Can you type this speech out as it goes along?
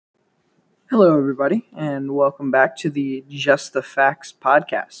Hello, everybody, and welcome back to the Just the Facts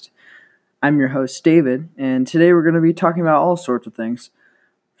podcast. I'm your host, David, and today we're going to be talking about all sorts of things,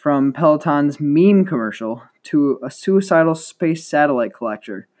 from Peloton's meme commercial to a suicidal space satellite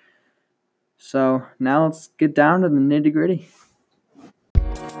collector. So now let's get down to the nitty-gritty.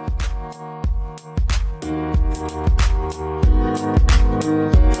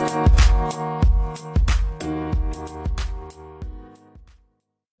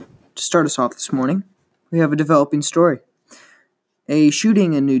 To start us off this morning, we have a developing story. A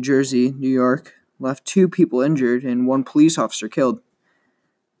shooting in New Jersey, New York, left 2 people injured and 1 police officer killed.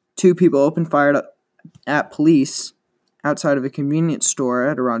 2 people opened fire at police outside of a convenience store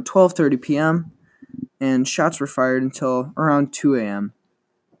at around 12:30 p.m., and shots were fired until around 2 a.m.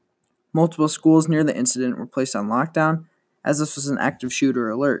 Multiple schools near the incident were placed on lockdown, as this was an active shooter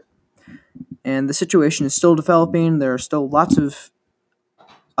alert. And the situation is still developing. There are still lots of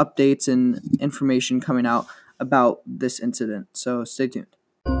updates and information coming out about this incident, so stay tuned.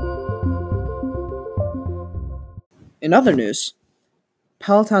 In other news,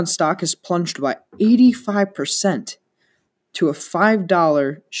 Peloton stock has plunged by 85% to a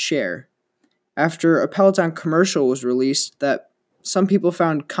 $5 share after a Peloton commercial was released that some people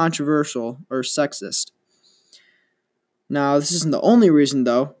found controversial or sexist. Now, this isn't the only reason,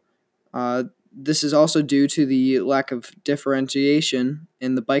 though. This is also due to the lack of differentiation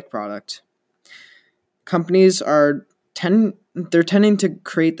in the bike product. Companies are tending to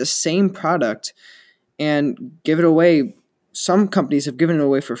create the same product and give it away. Some companies have given it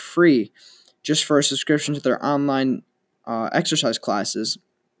away for free just for a subscription to their online exercise classes.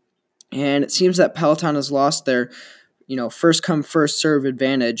 And it seems that Peloton has lost their, first come, first serve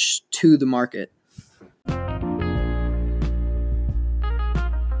advantage to the market.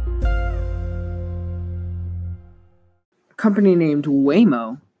 A company named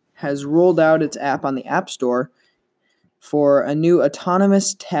Waymo has rolled out its app on the App Store for a new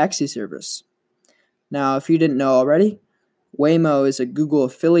autonomous taxi service. Now, if you didn't know already, Waymo is a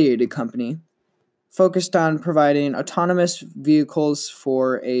Google-affiliated company focused on providing autonomous vehicles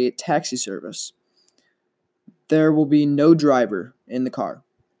for a taxi service. There will be no driver in the car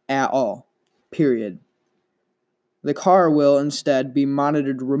at all, period. The car will instead be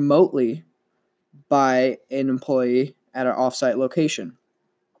monitored remotely by an employee at an offsite location.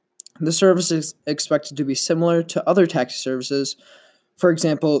 The service is expected to be similar to other taxi services, for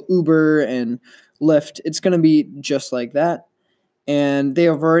example, Uber and Lyft. It's going to be just like that. And they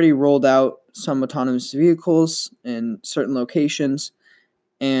have already rolled out some autonomous vehicles in certain locations.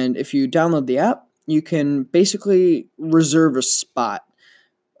 And if you download the app, you can basically reserve a spot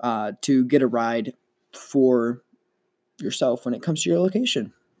to get a ride for yourself when it comes to your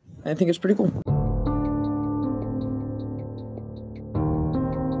location. I think it's pretty cool.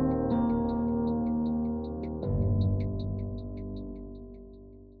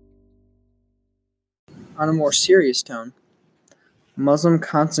 On a more serious tone, Muslim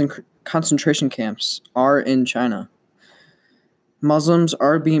concentration camps are in China. Muslims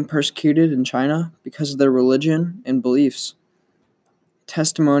are being persecuted in China because of their religion and beliefs.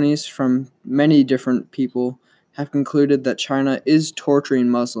 Testimonies from many different people have concluded that China is torturing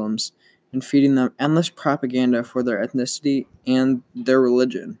Muslims and feeding them endless propaganda for their ethnicity and their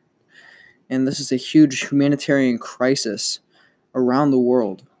religion. And this is a huge humanitarian crisis around the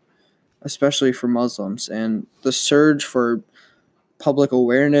world, especially for Muslims. And the surge for public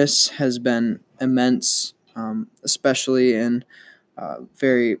awareness has been immense, especially in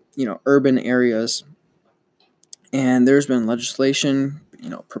very urban areas. And there's been legislation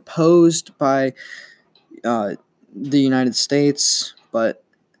proposed by the United States, but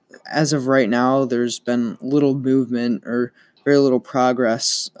as of right now, there's been little movement or very little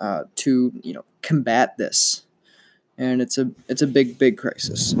progress to combat this, and it's a big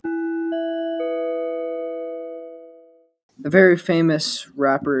crisis. A very famous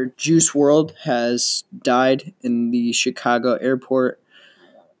rapper, Juice WRLD, has died in the Chicago airport.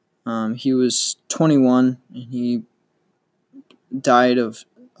 He was 21, and he died of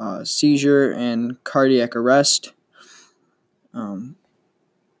seizure and cardiac arrest. And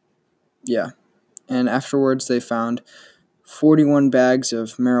afterwards they found 41 bags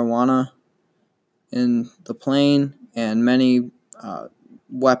of marijuana in the plane and many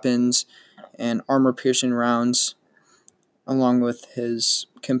weapons and armor-piercing rounds, along with his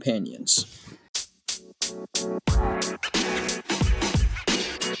companions.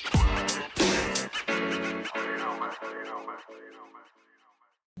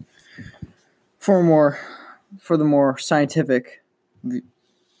 For the more scientific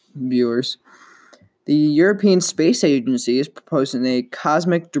viewers, The European Space Agency is proposing a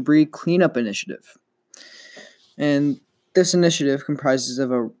cosmic debris cleanup initiative. And this initiative comprises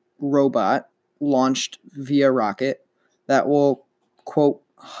of a robot launched via rocket that will, quote,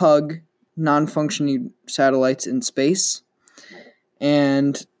 hug non-functioning satellites in space.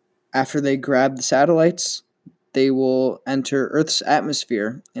 And after they grab the satellites, they will enter Earth's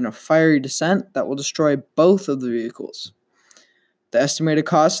atmosphere in a fiery descent that will destroy both of the vehicles. The estimated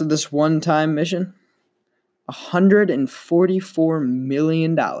cost of this one-time mission? $144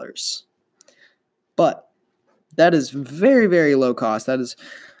 million. But that is very, very low cost. That is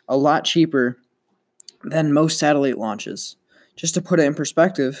a lot cheaper than most satellite launches. Just to put it in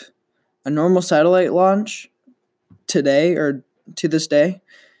perspective, a normal satellite launch today or to this day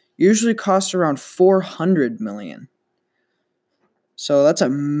usually costs around $400 million. So that's a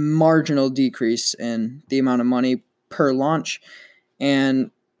marginal decrease in the amount of money per launch.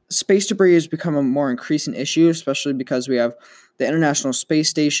 And space debris has become a more increasing issue, especially because we have the International Space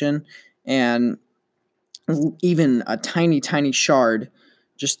Station and even a tiny, tiny shard,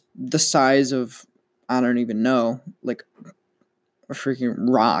 just the size of, I don't even know, like a freaking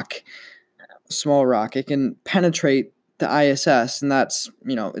rock, a small rock. It can penetrate the ISS, and that's,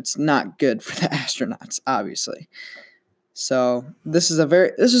 it's not good for the astronauts, obviously. So this is a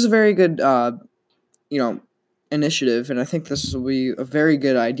very good, initiative, and I think this will be a very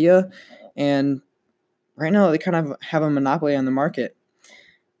good idea. And right now, they kind of have a monopoly on the market.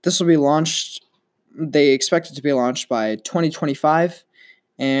 This will be launched. They expect it to be launched by 2025,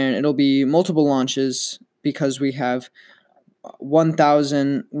 and it'll be multiple launches because we have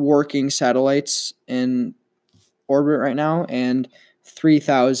 1,000 working satellites in orbit right now and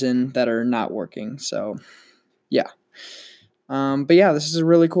 3,000 that are not working. So, yeah. But yeah, this is a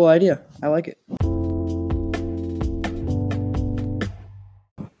really cool idea. I like it.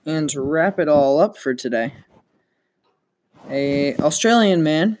 And to wrap it all up for today, an Australian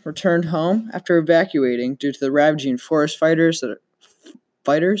man returned home after evacuating due to the ravaging forest fires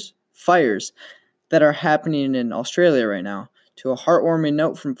that are happening in Australia right now, to a heartwarming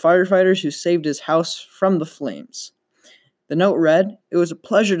note from firefighters who saved his house from the flames. The note read, "It was a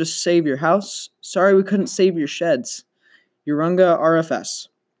pleasure to save your house. Sorry we couldn't save your sheds. Urunga RFS.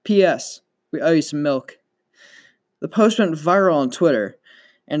 P.S. We owe you some milk." The post went viral on Twitter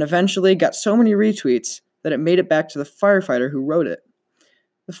and eventually got so many retweets that it made it back to the firefighter who wrote it.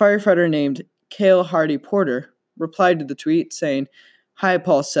 The firefighter named Cale Hardy Porter replied to the tweet saying, "Hi,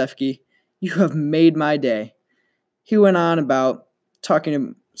 Paul Sefke. You have made my day." He went on about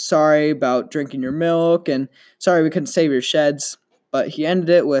sorry about drinking your milk and sorry we couldn't save your sheds, but he ended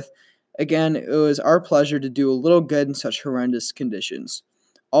it with, "Again, it was our pleasure to do a little good in such horrendous conditions.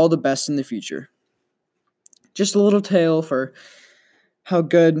 All the best in the future." Just a little tale for how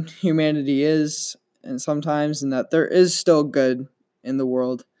good humanity is, and sometimes, and that there is still good in the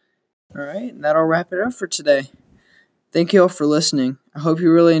world. All right, and that'll wrap it up for today. Thank you all for listening. I hope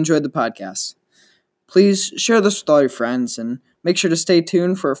you really enjoyed the podcast. Please share this with all your friends, and make sure to stay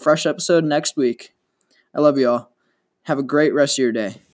tuned for a fresh episode next week. I love you all. Have a great rest of your day.